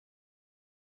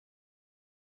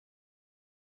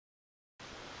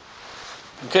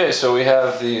Okay, so we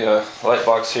have the light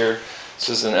box here. This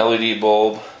is an LED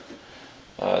bulb,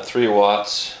 3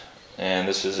 watts, and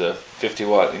this is a 50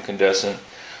 watt incandescent.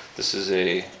 This is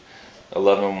a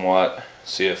 11 watt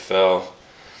CFL.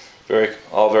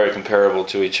 All very comparable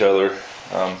to each other.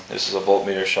 This is a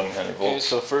voltmeter showing how many volts. Okay,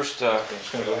 so first I'm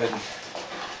just going to go ahead and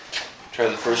try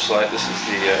the first light. This is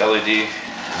the LED.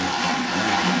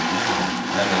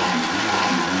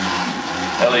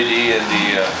 And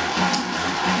the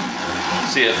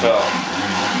CFL.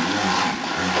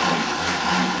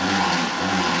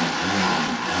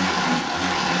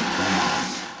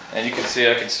 And you can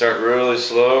see I can start really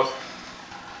slow,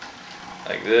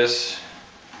 like this,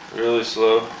 really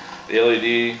slow. The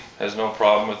LED has no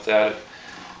problem with that.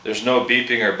 There's no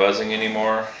beeping or buzzing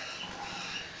anymore.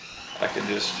 I can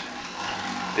just,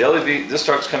 the LED, this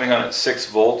starts coming on at 6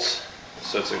 volts,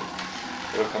 so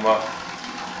it'll come up.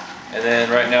 And then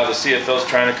right now the CFL is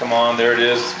trying to come on. There it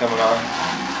is, it's coming on.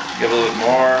 Give a little bit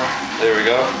more. There we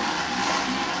go.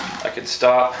 I can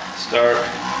stop, start.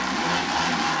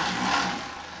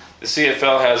 The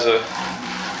CFL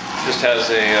just has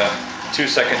a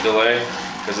 2-second delay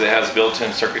because it has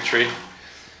built-in circuitry.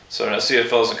 So the CFL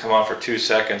doesn't come on for 2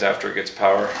 seconds after it gets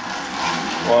power.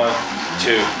 1,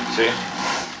 2, see?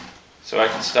 So I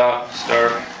can stop,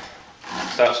 start.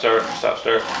 Stop, start, stop,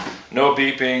 start. No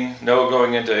beeping, no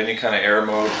going into any kind of air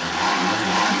mode.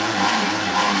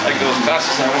 I can go as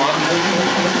fast as I want.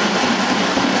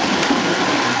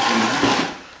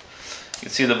 You can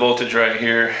see the voltage right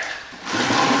here.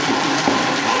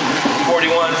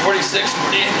 41, 46,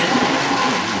 48,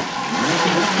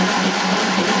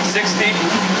 60,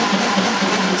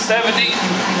 70.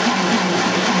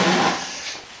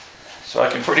 So I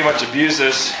can pretty much abuse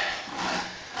this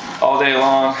all day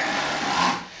long.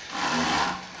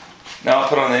 Now I'll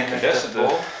put on the incandescent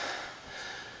bulb.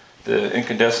 The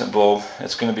incandescent bulb.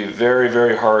 It's going to be very,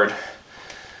 very hard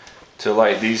to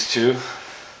light these two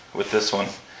with this one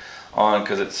on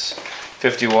because it's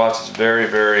 50 watts. It's very,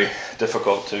 very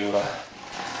difficult to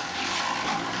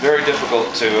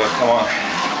come on.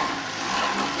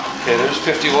 Okay, there's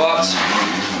 50 watts.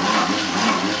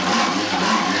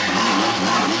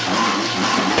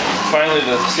 Finally,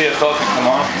 the CFL can come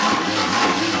on.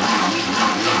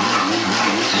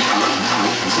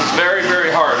 This is very,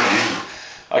 very hard.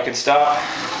 I can stop,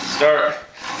 start,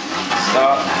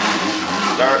 stop,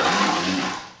 start.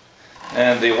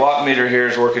 And the watt meter here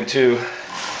is working too. You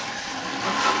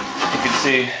can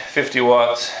see 50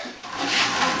 watts.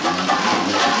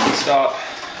 Stop,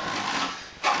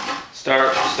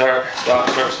 start, start, stop,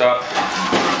 start, stop.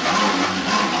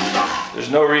 There's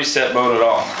no reset mode at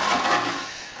all.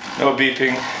 No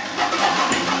beeping.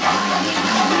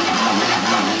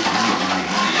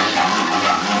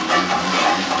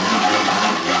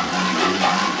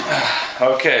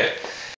 Okay.